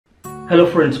Hello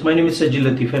friends, my name is Sajil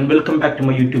Latif and welcome back to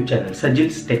my YouTube channel,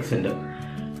 Sajil's Tech Center.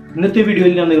 ഇന്നത്തെ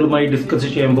വീഡിയോയിൽ ഞാൻ നിങ്ങളുമായി discuss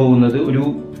ചെയ്യാൻ പോകുന്നത്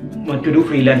മറ്റൊരു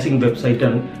ഫ്രീലാൻസിംഗ് വെബ്സൈറ്റ്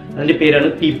ആണ്. അതിന്റെ പേരാണ്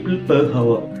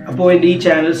Peopleperhour. അപ്പോൾ എൻ്റെ ഈ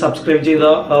ചാനൽ സബ്സ്ക്രൈബ് ചെയ്ത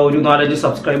ഒരു 4-5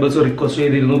 സബ്സ്ക്രൈബേഴ്സ് റിക്വസ്റ്റ്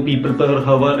ചെയ്തിരുന്നു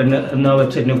Peopleperhour എന്ന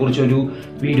വെബ്സൈറ്റിനെ കുറിച്ച് ഒരു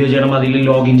വീഡിയോ ചെയ്യണം, അതിൽ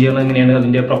ലോഗിൻ ചെയ്യണം എങ്ങനെയാണ്,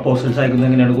 അതിന്റെ പ്രപ്പോസൽസ് അയക്കുന്നത്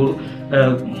എങ്ങനെയാണ്,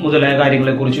 മുതലായ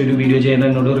കാര്യങ്ങളെ കുറിച്ച് ഒരു വീഡിയോ ചെയ്യാൻ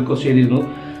എന്നോട് റിക്വസ്റ്റ് ചെയ്തിരുന്നു.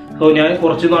 അപ്പോൾ ഞാൻ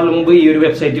കുറച്ച് നാൾ മുമ്പ് ഈ ഒരു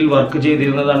വെബ്സൈറ്റിൽ വർക്ക്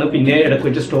ചെയ്തിരുന്നതാണ്, പിന്നെ ഇടയ്ക്ക്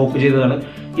വെച്ച് സ്റ്റോപ്പ് ചെയ്തതാണ്.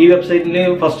 ഈ വെബ്സൈറ്റിന്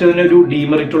ഫസ്റ്റ് തന്നെ ഒരു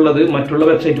ഡീമെറിറ്റ് ഉള്ളത് മറ്റുള്ള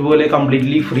വെബ്സൈറ്റ് പോലെ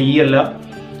കംപ്ലീറ്റ്ലി ഫ്രീ അല്ല.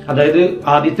 അതായത്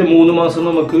ആദ്യത്തെ 3 മാസം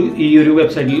നമുക്ക് ഈ ഒരു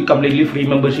വെബ്സൈറ്റിൽ കംപ്ലീറ്റ്ലി ഫ്രീ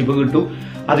മെമ്പർഷിപ്പ് കിട്ടും.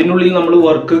 അതിനുള്ളിൽ നമ്മൾ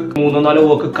 3-4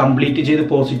 വർക്ക് കംപ്ലീറ്റ് ചെയ്ത്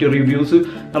പോസിറ്റീവ് റിവ്യൂസ്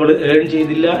നമ്മൾ ഏൺ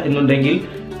ചെയ്തില്ല എന്നുണ്ടെങ്കിൽ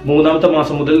 3ാമത്തെ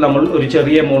മാസം മുതൽ നമ്മൾ ഒരു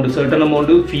ചെറിയ സർട്ടൺ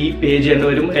എമൗണ്ട് ഫീ പേ ചെയ്യേണ്ടി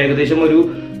വരും. ഏകദേശം ഒരു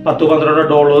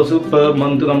 $10-12 പെർ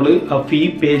മന്ത് നമ്മൾ ഫീ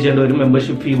പേ ചെയ്യേണ്ടി വരും,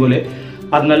 മെമ്പർഷിപ്പ് ഫീ പോലെ.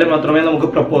 അതിനാലെ മാത്രമേ നമുക്ക്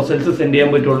പ്രപ്പോസൽസ് സെൻഡ് ചെയ്യാൻ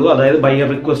പറ്റുള്ളൂ, അതായത് ബയർ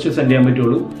റിക്വസ്റ്റ് സെൻഡ് ചെയ്യാൻ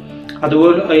പറ്റുള്ളൂ.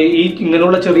 അതുപോലെ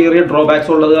ഇങ്ങനെയുള്ള ചെറിയ ചെറിയ ഡ്രോബാക്സ്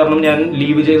ഉള്ളത് കാരണം ഞാൻ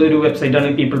ലീവ് ചെയ്ത ഒരു വെബ്സൈറ്റാണ്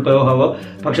Peopleperhour.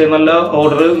 പക്ഷേ നല്ല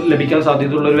ഓർഡർ ലഭിക്കാൻ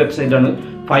സാധ്യതയുള്ള ഒരു വെബ്സൈറ്റാണ്.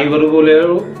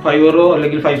 ഫൈവറോ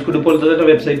അല്ലെങ്കിൽ 5 സ്ക്വിഡ് പോലത്തെ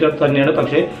വെബ്സൈറ്റ് തന്നെയാണ്.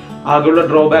 പക്ഷേ ആകെയുള്ള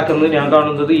ഡ്രോബാക്ക് എന്ന് ഞാൻ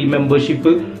കാണുന്നത് ഈ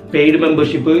പെയ്ഡ്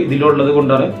മെമ്പർഷിപ്പ് ഇതിലുള്ളത്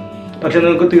കൊണ്ടാണ്. പക്ഷെ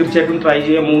നിങ്ങൾക്ക് തീർച്ചയായിട്ടും ട്രൈ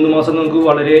ചെയ്യാം. 3 മാസം നിങ്ങൾക്ക്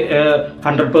വളരെ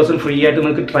 100% ഫ്രീ ആയിട്ട്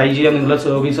നിങ്ങൾക്ക് ട്രൈ ചെയ്യാം. നിങ്ങളുടെ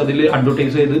സർവീസ് അതിൽ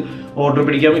അഡ്വർടൈസ് ചെയ്ത് ഓർഡർ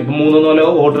പിടിക്കാം. ഇപ്പം 3-4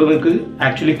 ഓർഡർ നിങ്ങൾക്ക്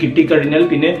ആക്ച്വലി കിട്ടിക്കഴിഞ്ഞാൽ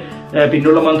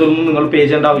പിന്നുള്ള മന്തൊന്നും നിങ്ങൾ പേ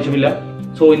ചെയ്യേണ്ട ആവശ്യമില്ല.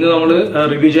 സോ ഇന്ന് നമ്മൾ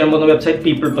റിവ്യൂ ചെയ്യാൻ പോകുന്ന website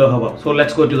Peopleperhour. So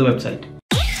let's go to the website.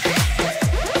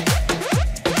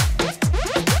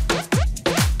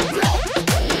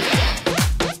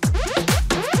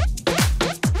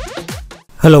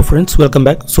 Hello friends, welcome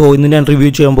back. So ഇന്ന് ഞാൻ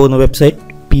റിവ്യൂ ചെയ്യാൻ പോകുന്ന വെബ്സൈറ്റ്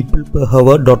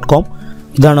Peopleperhour.com.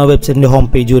 ഇതാണ് ആ വെബ്സൈറ്റിൻ്റെ ഹോം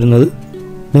പേജ് വരുന്നത്.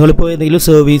 നിങ്ങളിപ്പോൾ ഏതെങ്കിലും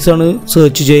സർവീസാണ്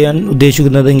സെർച്ച് ചെയ്യാൻ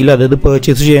ഉദ്ദേശിക്കുന്നതെങ്കിൽ, അതായത്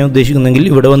പർച്ചേസ് ചെയ്യാൻ ഉദ്ദേശിക്കുന്നെങ്കിൽ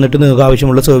ഇവിടെ വന്നിട്ട് നിങ്ങൾക്ക്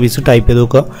ആവശ്യമുള്ള സർവീസ് ടൈപ്പ് ചെയ്ത്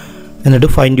നോക്കുക. എന്നിട്ട്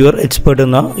ഫൈൻഡ് യുവർ എക്സ്പെർട്ട്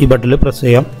എന്ന ഈ ബട്ടണിൽ പ്രസ്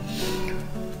ചെയ്യാം.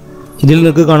 ഇതിൽ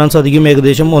നിങ്ങൾക്ക് കാണാൻ സാധിക്കും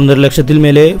ഏകദേശം 1.5 ലക്ഷത്തിൽ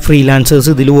മേലെ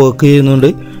ഫ്രീലാൻസേഴ്സ് ഇതിൽ വർക്ക് ചെയ്യുന്നുണ്ട്.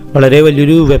 വളരെ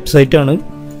വലിയൊരു വെബ്സൈറ്റാണ്.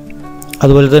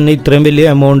 അതുപോലെ തന്നെ ഇത്രയും വലിയ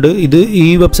എമൗണ്ട് ഈ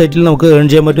വെബ്സൈറ്റിൽ നമുക്ക് ഏൺ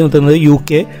ചെയ്യാൻ പറ്റുന്നത്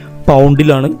UK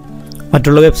പൗണ്ടിലാണ്.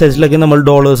 മറ്റുള്ള വെബ്സൈറ്റ്സിലൊക്കെ നമ്മൾ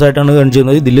ഡോളേഴ്സായിട്ടാണ് ഏൺ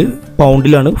ചെയ്യുന്നത്, ഇതിൽ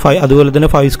പൗണ്ടിലാണ്. അതുപോലെ തന്നെ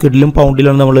 5 സ്ക്വിഡിലും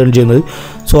പൗണ്ടിലാണ് നമ്മൾ ഏൺ ചെയ്യുന്നത്.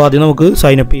 സോ ആദ്യം നമുക്ക്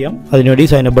സൈനപ്പ് ചെയ്യാം. അതിനുവേണ്ടി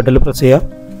സൈനപ്പ് ബട്ടണിൽ പ്രസ് ചെയ്യുക.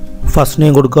 ഫസ്റ്റ്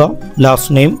നെയിം കൊടുക്കുക,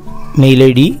 ലാസ്റ്റ് നെയിം, മെയിൽ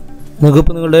ID.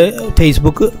 നിങ്ങൾക്കിപ്പോൾ നിങ്ങളുടെ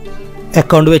ഫേസ്ബുക്ക്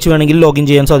അക്കൗണ്ട് വെച്ച് വേണമെങ്കിൽ ലോഗിൻ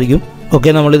ചെയ്യാൻ സാധിക്കും. ഓക്കെ,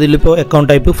 നമ്മളിതിലിപ്പോൾ അക്കൗണ്ട്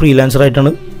ടൈപ്പ് ഫ്രീലാൻസർ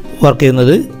ആയിട്ടാണ് വർക്ക്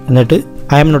ചെയ്യുന്നത്. എന്നിട്ട്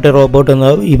I am not a robot എന്ന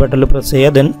ഈ ബട്ടണിൽ പ്രസ്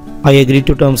ചെയ്യുക. Then I agree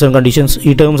to terms and conditions.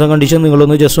 ഈ ടേംസ് ആൻഡ് കണ്ടീഷൻ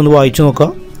നിങ്ങളൊന്ന് ജസ്റ്റ് ഒന്ന് വായിച്ചു നോക്കുക.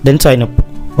 Then sign up.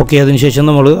 ഓക്കെ, അതിനുശേഷം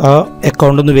നമ്മൾ ആ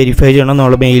അക്കൗണ്ട് ഒന്ന് വെരിഫൈ ചെയ്യണം.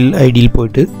 നമ്മളെ മെയിൽ ID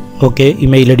പോയിട്ട് ഈ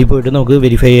മെയിൽ ID പോയിട്ട് നമുക്ക്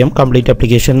വെരിഫൈ ചെയ്യാം. കംപ്ലീറ്റ്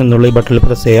ആപ്ലിക്കേഷൻ എന്നുള്ള ഈ ബട്ടണിൽ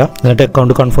പ്രസ് ചെയ്യാം. എന്നിട്ട്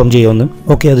അക്കൗണ്ട് കൺഫേം ചെയ്യാമെന്ന്.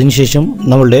 ഓക്കെ, അതിനുശേഷം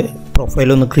നമ്മളുടെ പ്രൊഫൈൽ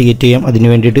ഒന്ന് ക്രിയേറ്റ് ചെയ്യാം. അതിന്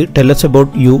വേണ്ടിയിട്ട് ടെൽ us about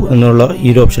you എന്നുള്ള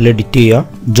ഈ ഒരു ഓപ്ഷനിൽ എഡിറ്റ്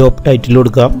ചെയ്യുക. ജോബ് ടൈറ്റിൽ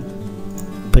കൊടുക്കാം.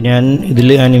 ഇപ്പോൾ ഞാൻ ഇതിൽ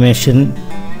ആനിമേഷൻ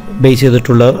ബേസ്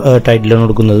ചെയ്തിട്ടുള്ള ടൈറ്റിലാണ്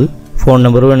കൊടുക്കുന്നത്. ഫോൺ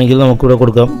നമ്പർ വേണമെങ്കിൽ നമുക്കിവിടെ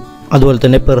കൊടുക്കാം. അതുപോലെ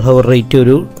തന്നെ പെർ ഹവർ റേറ്റ്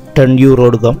ഒരു €10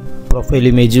 കൊടുക്കാം. പ്രൊഫൈൽ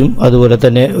ഇമേജും അതുപോലെ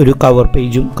തന്നെ ഒരു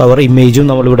കവർ ഇമേജും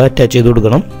നമ്മളിവിടെ അറ്റാച്ച് ചെയ്ത്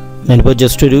കൊടുക്കണം. ഞാനിപ്പോൾ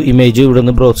ജസ്റ്റ് ഒരു ഇമേജ് ഇവിടെ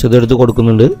നിന്ന് ബ്രൗസ് ചെയ്തെടുത്ത്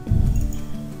കൊടുക്കുന്നുണ്ട്.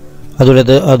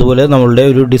 അതുപോലെ നമ്മളുടെ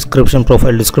ഒരു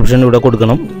പ്രൊഫൈൽ ഡിസ്ക്രിപ്ഷൻ ഇവിടെ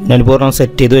കൊടുക്കണം. ഞാനിപ്പോൾ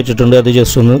സെറ്റ് ചെയ്ത് വെച്ചിട്ടുണ്ട്, അത്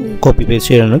ജസ്റ്റ് ഒന്ന് കോപ്പി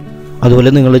പേസ്റ്റ് ചെയ്യാണ്.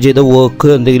 അതുപോലെ നിങ്ങൾ ചെയ്ത വർക്ക്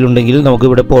എന്തെങ്കിലും ഉണ്ടെങ്കിൽ നമുക്ക്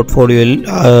ഇവിടെ പോർട്ട്ഫോളിയോയിൽ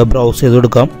ബ്രൗസ് ചെയ്ത്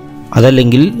കൊടുക്കാം.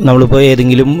 അതല്ലെങ്കിൽ നമ്മളിപ്പോൾ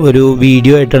ഏതെങ്കിലും ഒരു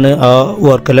വീഡിയോ ആയിട്ടാണ് ആ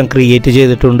വർക്കെല്ലാം ക്രിയേറ്റ്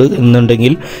ചെയ്തിട്ടുണ്ട്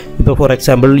എന്നുണ്ടെങ്കിൽ, ഇപ്പോൾ ഫോർ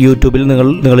എക്സാമ്പിൾ യൂട്യൂബിൽ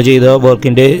നിങ്ങൾ ചെയ്ത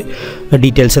വർക്കിൻ്റെ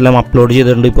ഡീറ്റെയിൽസ് എല്ലാം അപ്ലോഡ്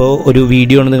ചെയ്തിട്ടുണ്ട്. ഇപ്പോൾ ഒരു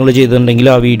വീഡിയോ ആണ് നിങ്ങൾ ചെയ്തിട്ടുണ്ടെങ്കിൽ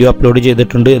ആ വീഡിയോ അപ്ലോഡ്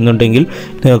ചെയ്തിട്ടുണ്ട് എന്നുണ്ടെങ്കിൽ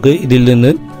നിങ്ങൾക്ക് ഇതിൽ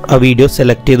നിന്ന് ആ വീഡിയോ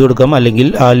സെലക്ട് ചെയ്ത് കൊടുക്കാം, അല്ലെങ്കിൽ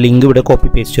ആ ലിങ്ക് ഇവിടെ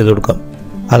കോപ്പി പേസ്റ്റ് ചെയ്ത് കൊടുക്കാം.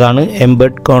 അതാണ്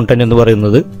എംബഡ് കോണ്ടന്റ് എന്ന്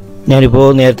പറയുന്നത്. ഞാനിപ്പോൾ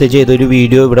നേരത്തെ ചെയ്തൊരു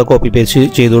വീഡിയോ ഇവിടെ കോപ്പി പേസ്റ്റ്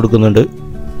ചെയ്ത് കൊടുക്കുന്നുണ്ട്.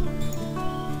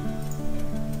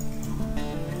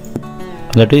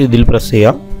 എന്നിട്ട് ഇതിൽ പ്രസ്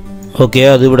ചെയ്യാം. ഓക്കെ,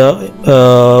 അതിവിടെ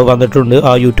വന്നിട്ടുണ്ട്,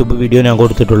 ആ യൂട്യൂബ് വീഡിയോ ഞാൻ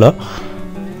കൊടുത്തിട്ടുള്ള.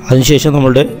 അതിനുശേഷം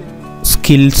നമ്മളുടെ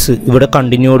സ്കിൽസ് ഇവിടെ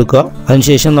കണ്ടിന്യൂ കൊടുക്കുക.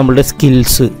 അതിനുശേഷം നമ്മളുടെ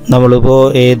സ്കിൽസ് നമ്മളിപ്പോൾ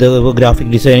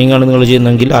ഗ്രാഫിക് ഡിസൈനിങ് ആണ് നിങ്ങൾ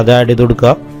ചെയ്യുന്നതെങ്കിൽ അത് ആഡ് ചെയ്ത്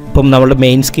കൊടുക്കുക. ഇപ്പം നമ്മളുടെ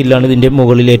മെയിൻ സ്കില്ലാണ് ഇതിൻ്റെ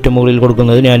ഏറ്റവും മുകളിൽ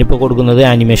കൊടുക്കുന്നത്. ഞാനിപ്പോൾ കൊടുക്കുന്നത്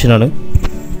ആനിമേഷനാണ്.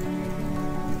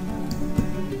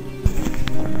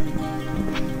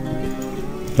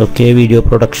 ഓക്കെ, വീഡിയോ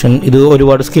പ്രൊഡക്ഷൻ, ഇത്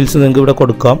ഒരുപാട് സ്കിൽസ് നിങ്ങൾക്ക് ഇവിടെ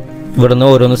കൊടുക്കാം. ഇവിടെ നിന്ന്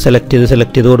ഓരോന്ന് സെലക്ട്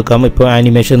ചെയ്ത് കൊടുക്കാം. ഇപ്പോൾ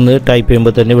ആനിമേഷൻ ടൈപ്പ്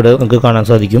ചെയ്യുമ്പോൾ തന്നെ ഇവിടെ നിങ്ങൾക്ക് കാണാൻ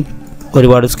സാധിക്കും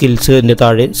ഒരുപാട് സ്കിൽസ് എൻ്റെ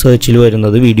താഴെ സെർച്ചിൽ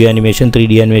വരുന്നത്. Video animation,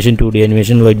 3D animation, 2D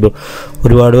animation, white board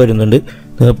ഒരുപാട് വരുന്നുണ്ട്.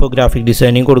 നിങ്ങളിപ്പോൾ ഗ്രാഫിക്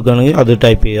ഡിസൈനിങ് കൊടുക്കുകയാണെങ്കിൽ അത്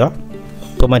ടൈപ്പ് ചെയ്യുക.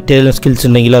 ഇപ്പോൾ മറ്റേതെങ്കിലും സ്കിൽസ്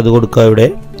ഉണ്ടെങ്കിൽ അത് കൊടുക്കുക ഇവിടെ.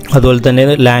 അതുപോലെ തന്നെ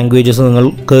ലാംഗ്വേജസ്,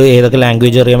 നിങ്ങൾക്ക് ഏതൊക്കെ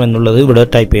ലാംഗ്വേജ് അറിയാം എന്നുള്ളത് ഇവിടെ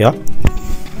ടൈപ്പ് ചെയ്യുക.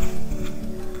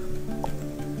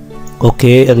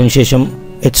 ഓക്കെ, അതിനുശേഷം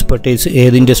എക്സ്പെർട്ടീസ്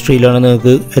ഏത് ഇൻഡസ്ട്രിയിലാണ്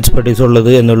നിങ്ങൾക്ക് എക്സ്പെർട്ടീസ്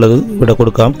ഉള്ളത് എന്നുള്ളത് ഇവിടെ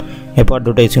കൊടുക്കാം. ഇപ്പോൾ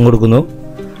അഡ്വർടൈസിങ് കൊടുക്കുന്നു.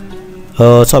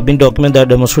 Submit document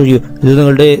that demonstrate U. ഇത്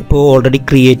നിങ്ങളുടെ ഇപ്പോൾ ഓൾറെഡി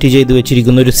ക്രിയേറ്റ് ചെയ്ത്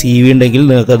വെച്ചിരിക്കുന്ന ഒരു CV ഉണ്ടെങ്കിൽ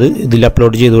നിങ്ങൾക്കത് ഇതിൽ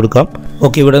അപ്ലോഡ് ചെയ്ത് കൊടുക്കാം.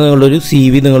 ഓക്കെ, ഇവിടെ നിങ്ങളൊരു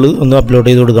CV നിങ്ങൾ ഒന്ന് അപ്ലോഡ്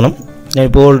ചെയ്ത് കൊടുക്കണം.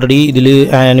 ഞാനിപ്പോൾ ഓൾറെഡി ഇതിൽ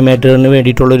ആനിമേറ്ററിന്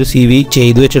വേണ്ടിയിട്ടുള്ളൊരു CV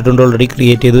ചെയ്ത് വെച്ചിട്ടുണ്ട്, ഓൾറെഡി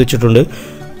ക്രിയേറ്റ് ചെയ്ത് വെച്ചിട്ടുണ്ട്.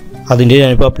 അതിൻ്റെ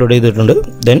ഞാനിപ്പോൾ അപ്ലോഡ് ചെയ്തിട്ടുണ്ട്.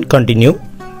 Then continue.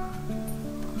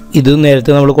 ഇത്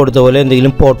നേരത്തെ നമ്മൾ കൊടുത്ത പോലെ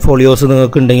എന്തെങ്കിലും പോർട്ട്ഫോളിയോസ്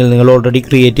നിങ്ങൾക്ക് ഉണ്ടെങ്കിൽ, നിങ്ങൾ ഓൾറെഡി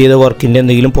ക്രിയേറ്റ് ചെയ്ത വർക്കിൻ്റെ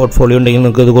എന്തെങ്കിലും പോർട്ട്ഫോളിയോ ഉണ്ടെങ്കിൽ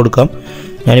നിങ്ങൾക്ക് ഇത് കൊടുക്കാം.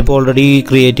 ഞാനിപ്പോൾ ഓൾറെഡി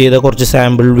ക്രിയേറ്റ് ചെയ്ത കുറച്ച്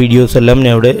സാമ്പിൾ വീഡിയോസ് എല്ലാം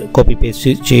ഞാൻ ഇവിടെ കോപ്പി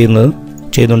പേസ്റ്റ്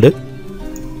ചെയ്യുന്നുണ്ട്.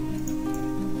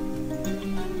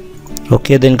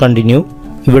 Okay, then continue.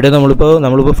 ഇവിടെ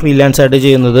നമ്മളിപ്പോൾ ഫ്രീലാൻസ് ആയിട്ട്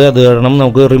ചെയ്യുന്നത്, അത് കാരണം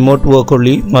നമുക്ക് റിമോട്ട് വർക്ക്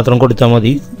ഉള്ളി മാത്രം കൊടുത്താൽ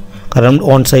മതി. കാരണം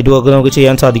ഓൺ സൈറ്റ് വർക്ക് നമുക്ക്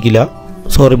ചെയ്യാൻ സാധിക്കില്ല.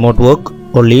 സോ റിമോട്ട് വർക്ക്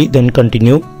ഉള്ളി. Then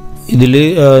continue. ഇതിൽ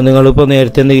നിങ്ങളിപ്പോൾ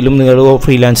നേരത്തെ എന്തെങ്കിലും നിങ്ങൾ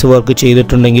ഫ്രീലാൻസ് വർക്ക്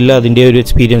ചെയ്തിട്ടുണ്ടെങ്കിൽ അതിൻ്റെ ഒരു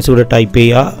എക്സ്പീരിയൻസ് ഇവിടെ ടൈപ്പ്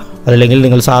ചെയ്യുക. അതല്ലെങ്കിൽ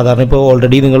നിങ്ങൾ സാധാരണ ഇപ്പോൾ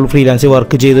ഓൾറെഡി നിങ്ങൾ ഫ്രീലാൻസ്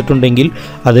വർക്ക് ചെയ്തിട്ടുണ്ടെങ്കിൽ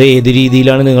അത് ഏത്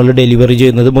രീതിയിലാണ് നിങ്ങൾ ഡെലിവറി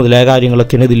ചെയ്യുന്നത് മുതലായ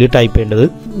കാര്യങ്ങളൊക്കെയാണ് ഇതിൽ ടൈപ്പ് ചെയ്യേണ്ടത്.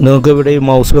 നിങ്ങൾക്ക് ഇവിടെ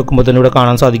മൗസ് വെക്കുമ്പോൾ തന്നെ ഇവിടെ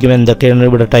കാണാൻ സാധിക്കും എന്തൊക്കെയാണ്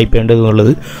ഇവിടെ ടൈപ്പ് ചെയ്യേണ്ടത്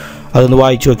എന്നുള്ളത്. അതൊന്ന്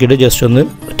വായിച്ചു നോക്കിയിട്ട് ജസ്റ്റ് ഒന്ന്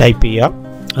ടൈപ്പ് ചെയ്യുക.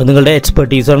 അത് നിങ്ങളുടെ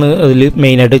എക്സ്പെർട്ടീസാണ് അതിൽ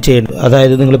മെയിനായിട്ട് ചെയ്യേണ്ടത്.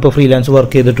 അതായത് നിങ്ങളിപ്പോൾ ഫ്രീലാൻസ്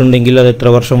വർക്ക് ചെയ്തിട്ടുണ്ടെങ്കിൽ അത് എത്ര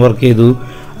വർഷം വർക്ക് ചെയ്തു,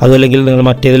 അതല്ലെങ്കിൽ നിങ്ങൾ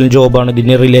മറ്റേതെങ്കിലും ജോബാണ്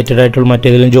ഇതിന് റിലേറ്റഡ് ആയിട്ടുള്ള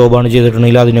മറ്റേതെങ്കിലും ജോബാണ്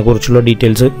ചെയ്തിട്ടുണ്ടെങ്കിൽ അതിനെക്കുറിച്ചുള്ള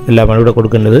ഡീറ്റെയിൽസ് എല്ലാമാണ് ഇവിടെ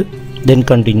കൊടുക്കേണ്ടത്. Then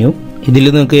continue. ഇതിൽ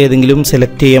നിങ്ങൾക്ക് ഏതെങ്കിലും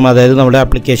സെലക്ട് ചെയ്യാം. അതായത് നമ്മുടെ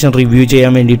ആപ്ലിക്കേഷൻ റിവ്യൂ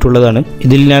ചെയ്യാൻ വേണ്ടിയിട്ടുള്ളതാണ്.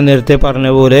 ഇതിൽ ഞാൻ നേരത്തെ പറഞ്ഞ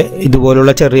പോലെ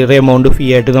ഇതുപോലുള്ള ചെറിയ എമൗണ്ട് ഫീ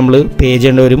ആയിട്ട് നമ്മൾ പേ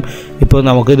ചെയ്യേണ്ടി വരും. ഇപ്പോൾ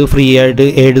നമുക്കിത് ഫ്രീ ആയിട്ട്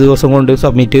 7 ദിവസം കൊണ്ട്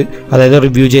സബ്മിറ്റ്, അതായത്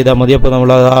റിവ്യൂ ചെയ്താൽ മതി. അപ്പോൾ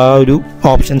നമ്മൾ ആ ഒരു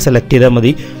ഓപ്ഷൻ സെലക്ട് ചെയ്താൽ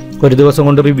മതി. 1 ദിവസം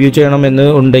കൊണ്ട് റിവ്യൂ ചെയ്യണമെന്ന്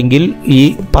ഉണ്ടെങ്കിൽ ഈ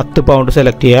 10 പൗണ്ട്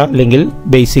സെലക്ട് ചെയ്യുക, അല്ലെങ്കിൽ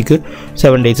ബേസിക്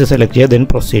 7 ഡേയ്സ് സെലക്ട് ചെയ്യുക. Then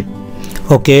proceed.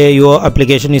 Okay, your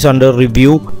application is under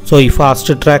review. So ഈ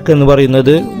ഫാസ്റ്റ് ട്രാക്ക് എന്ന്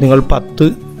പറയുന്നത് നിങ്ങൾ 10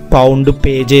 പൗണ്ട്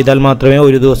പേ ചെയ്താൽ മാത്രമേ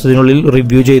 1 ദിവസത്തിനുള്ളിൽ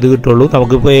റിവ്യൂ ചെയ്ത് കിട്ടുള്ളൂ.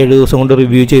 നമുക്കിപ്പോൾ 7 ദിവസം കൊണ്ട്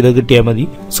റിവ്യൂ ചെയ്ത് കിട്ടിയാൽ മതി.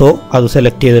 സോ അത്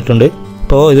സെലക്ട് ചെയ്തിട്ടുണ്ട്.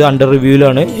 ഇപ്പോൾ ഇത് അണ്ടർ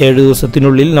റിവ്യൂവിലാണ്. 7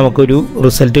 ദിവസത്തിനുള്ളിൽ നമുക്കൊരു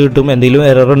റിസൾട്ട് കിട്ടും. എന്തെങ്കിലും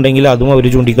എറർ ഉണ്ടെങ്കിൽ അതും അവർ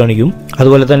ചൂണ്ടിക്കാണിക്കും.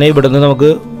 അതുപോലെ തന്നെ ഇവിടെ നിന്ന്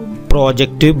നമുക്ക്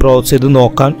പ്രോജക്റ്റ് ബ്രൗസ് ചെയ്ത്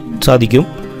നോക്കാൻ സാധിക്കും.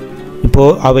 ഇപ്പോൾ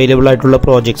അവൈലബിൾ ആയിട്ടുള്ള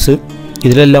പ്രോജക്ട്സ്,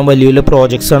 ഇതിലെല്ലാം വലിയ വലിയ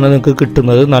പ്രോജക്ട്സാണ് നിങ്ങൾക്ക്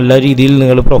കിട്ടുന്നത്. നല്ല രീതിയിൽ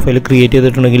നിങ്ങൾ പ്രൊഫൈൽ ക്രിയേറ്റ്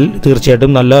ചെയ്തിട്ടുണ്ടെങ്കിൽ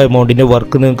തീർച്ചയായിട്ടും നല്ല എമൗണ്ടിൻ്റെ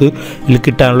വർക്ക് നിങ്ങൾക്ക് ഇതിൽ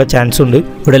കിട്ടാനുള്ള ചാൻസ് ഉണ്ട്.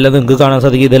 ഇവിടെ എല്ലാം നിങ്ങൾക്ക് കാണാൻ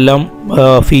സാധിക്കും. ഇതെല്ലാം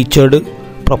ഫീച്ചേർഡ്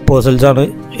പ്രപ്പോസൽസാണ്.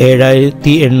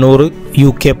 7800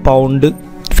 UK പൗണ്ട്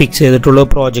ഫിക്സ് ചെയ്തിട്ടുള്ള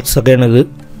പ്രോജക്ട്സ് ഒക്കെയാണിത്.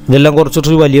 ഇതെല്ലാം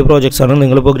കുറച്ചൊരു വലിയ പ്രോജക്ട്സാണ്.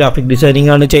 നിങ്ങളിപ്പോൾ ഗ്രാഫിക്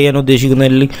ഡിസൈനിങ് ആണ് ചെയ്യാൻ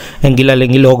ഉദ്ദേശിക്കുന്നതെങ്കിൽ,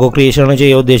 അല്ലെങ്കിൽ ലോഗോ ക്രിയേഷൻ ആണ്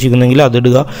ചെയ്യാൻ ഉദ്ദേശിക്കുന്നതെങ്കിൽ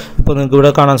അതിടുക. ഇപ്പോൾ നിങ്ങൾക്ക്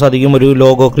ഇവിടെ കാണാൻ സാധിക്കും ഒരു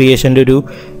ലോഗോ ക്രിയേഷൻ്റെ ഒരു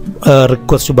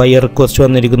ബയർ റിക്വസ്റ്റ്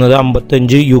വന്നിരിക്കുന്നത്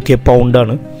 55 UK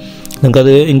പൗണ്ടാണ്.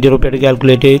 നിങ്ങൾക്കത് ഇന്ത്യൻ റുപ്പിയായിട്ട്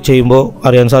കാൽക്കുലേറ്റ് ചെയ്യുമ്പോൾ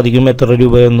അറിയാൻ സാധിക്കും എത്ര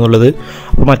രൂപ എന്നുള്ളത്.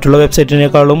 അപ്പോൾ മറ്റുള്ള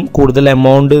വെബ്സൈറ്റിനേക്കാളും കൂടുതൽ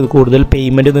എമൗണ്ട്, കൂടുതൽ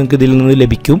പേയ്മെൻറ്റ് നിങ്ങൾക്ക് ഇതിൽ നിന്ന്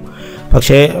ലഭിക്കും.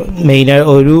 പക്ഷേ മെയിനായി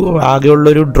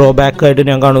ആകെയുള്ളൊരു ഡ്രോബാക്കായിട്ട്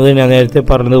ഞാൻ കാണുന്നത്, ഞാൻ നേരത്തെ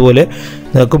പറഞ്ഞതുപോലെ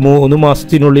നിങ്ങൾക്ക് 3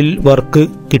 മാസത്തിനുള്ളിൽ വർക്ക്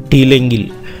കിട്ടിയില്ലെങ്കിൽ,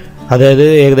 അതായത്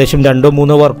ഏകദേശം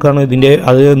 2-3 വർക്കാണ് ഇതിൻ്റെ,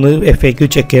 അത് ഒന്ന് FAQ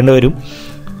ചെക്ക് ചെയ്യേണ്ടി വരും.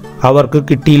 ആ വർക്ക്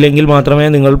കിട്ടിയില്ലെങ്കിൽ മാത്രമേ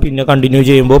നിങ്ങൾ പിന്നെ കണ്ടിന്യൂ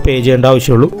ചെയ്യുമ്പോൾ പേ ചെയ്യേണ്ട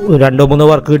ആവശ്യമുള്ളൂ. 2-3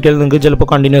 വർക്ക് കിട്ടിയാൽ നിങ്ങൾക്ക് ചിലപ്പോൾ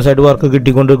കണ്ടിന്യൂസ് ആയിട്ട് വർക്ക്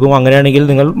കിട്ടിക്കൊണ്ടിരിക്കും. അങ്ങനെയാണെങ്കിൽ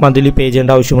നിങ്ങൾ മന്ത്ലി പേ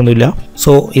ചെയ്യേണ്ട ആവശ്യമൊന്നുമില്ല.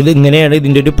 സോ ഇത് ഇങ്ങനെയാണ്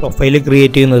ഇതിൻ്റെ ഒരു പ്രൊഫൈൽ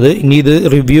ക്രിയേറ്റ് ചെയ്യുന്നത്. ഇനി ഇത്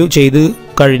റിവ്യൂ ചെയ്ത്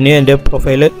കഴിഞ്ഞ് എൻ്റെ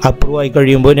പ്രൊഫൈൽ അപ്രൂവ് ആയി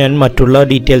കഴിയുമ്പോൾ ഞാൻ മറ്റുള്ള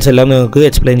ഡീറ്റെയിൽസ് എല്ലാം നിങ്ങൾക്ക്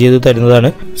എക്സ്പ്ലെയിൻ ചെയ്ത് തരുന്നതാണ്.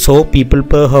 സോ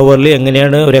Peopleperhourൽ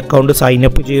എങ്ങനെയാണ് ഒരു അക്കൗണ്ട് സൈൻ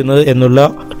അപ്പ് ചെയ്യുന്നത് എന്നുള്ള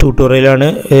ട്യൂട്ടോറിയലാണ്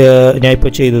ഞാൻ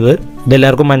ഇപ്പോൾ ചെയ്തത്.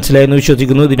 ഇതെല്ലാവർക്കും മനസ്സിലായെന്ന്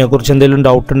വിശ്വസിക്കുന്നു. ഇതിനെക്കുറിച്ച് എന്തെങ്കിലും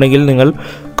ഡൗട്ട് ഉണ്ടെങ്കിൽ നിങ്ങൾ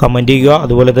കമൻറ്റ് ചെയ്യുക.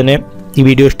 അതുപോലെ തന്നെ ഈ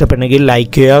വീഡിയോ ഇഷ്ടപ്പെട്ടെങ്കിൽ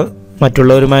ലൈക്ക് ചെയ്യുക.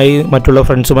 മറ്റുള്ള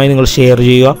ഫ്രണ്ട്സുമായി നിങ്ങൾ ഷെയർ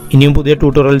ചെയ്യുക. ഇനിയും പുതിയ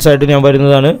ട്യൂട്ടോറിയൽസ് ആയിട്ട് ഞാൻ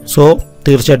വരുന്നതാണ്. സോ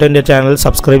തീർച്ചയായിട്ടും എൻ്റെ ചാനൽ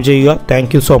സബ്സ്ക്രൈബ് ചെയ്യുക.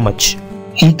 Thank you so much.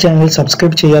 ഈ ചാനൽ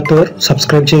സബ്സ്ക്രൈബ് ചെയ്യാത്തവർ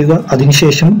സബ്സ്ക്രൈബ് ചെയ്യുക.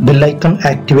 അതിനുശേഷം ബെൽ ഐക്കൺ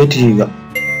ആക്ടിവേറ്റ് ചെയ്യുക.